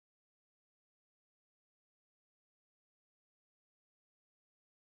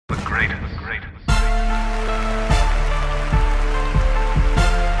The greatest.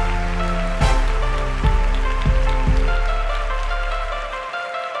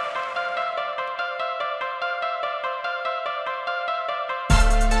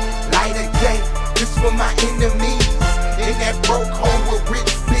 Light a J, this for my enemies. In that broke home with rich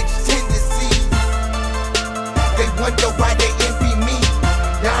bitch tendencies. They wonder why they envy me.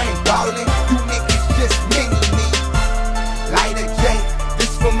 Y'all ain't ballin', you niggas just mini-me. Light a J,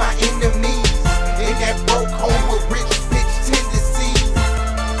 this for my enemies. In that broke home with rich bitch tendencies.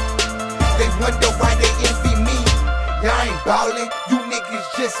 They wonder why they envy me. Y'all ain't ballin', you niggas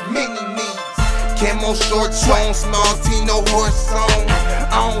just mini-me's. Camo shorts on, small Tino horse on.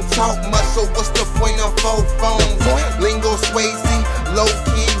 I don't talk much, so what's the point of faux phones? Lingo Swayze,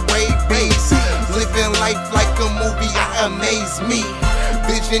 low-key, way bass. Living life like a movie, I amaze me.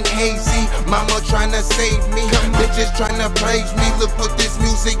 Vision hazy, mama tryna save me. Bitches tryna praise me, look what this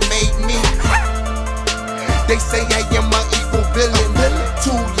music made me. They say I am an evil villain.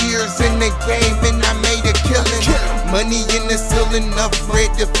 2 years in the game and I made a killing. Money in the ceiling, enough bread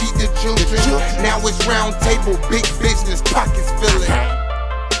to feed the children. Now it's round table, big business, pockets filling.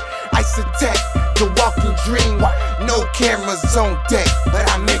 Ice attack, the walking dream. No cameras on deck, but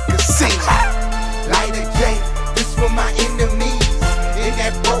I make a scene. Light a J, this for my enemies. In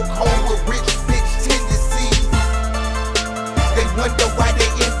that broke home with rich bitch tendencies. They wonder why they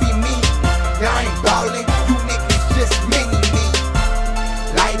envy me. Y'all ain't ballin', you niggas just mini-me.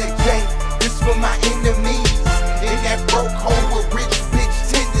 Light a J, this for my enemies. In that broke home with rich bitch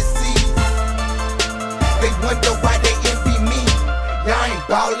tendencies. They wonder why they envy me. Y'all ain't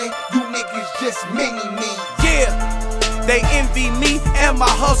ballin', you niggas just mini-me. Yeah, they envy me and my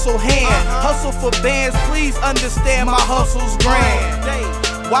hustle hand. Hustle for bands, please understand my hustle's grand.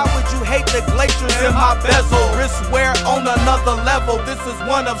 Why would you hate the glaciers in my bezel? Wrist wear on another level, this is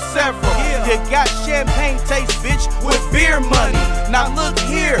one of several. You got champagne taste, bitch, with beer money. Now look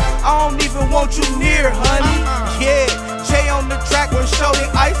here, I don't even want you near, honey. Yeah, Jay on the track when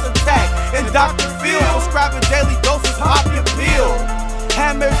showing Ice Attack. And Dr. Phil prescribing daily doses, pop your pill.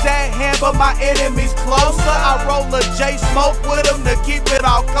 Hammers at hand, but my enemies closer. I roll a J smoke with them to keep it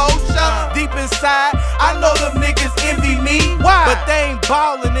all kosher. Deep inside, I know them niggas envy me. Why? But they ain't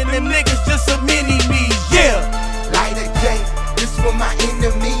ballin' and them niggas just some mini-me's, yeah. Light a J, this for my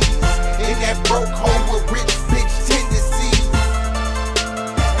enemies. In that broke home with rich bitch tendencies.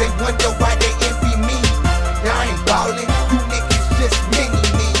 They wonder why they envy me. Y'all ain't ballin', you niggas just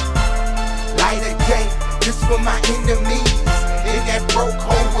mini-me. Light a J, this for my enemies.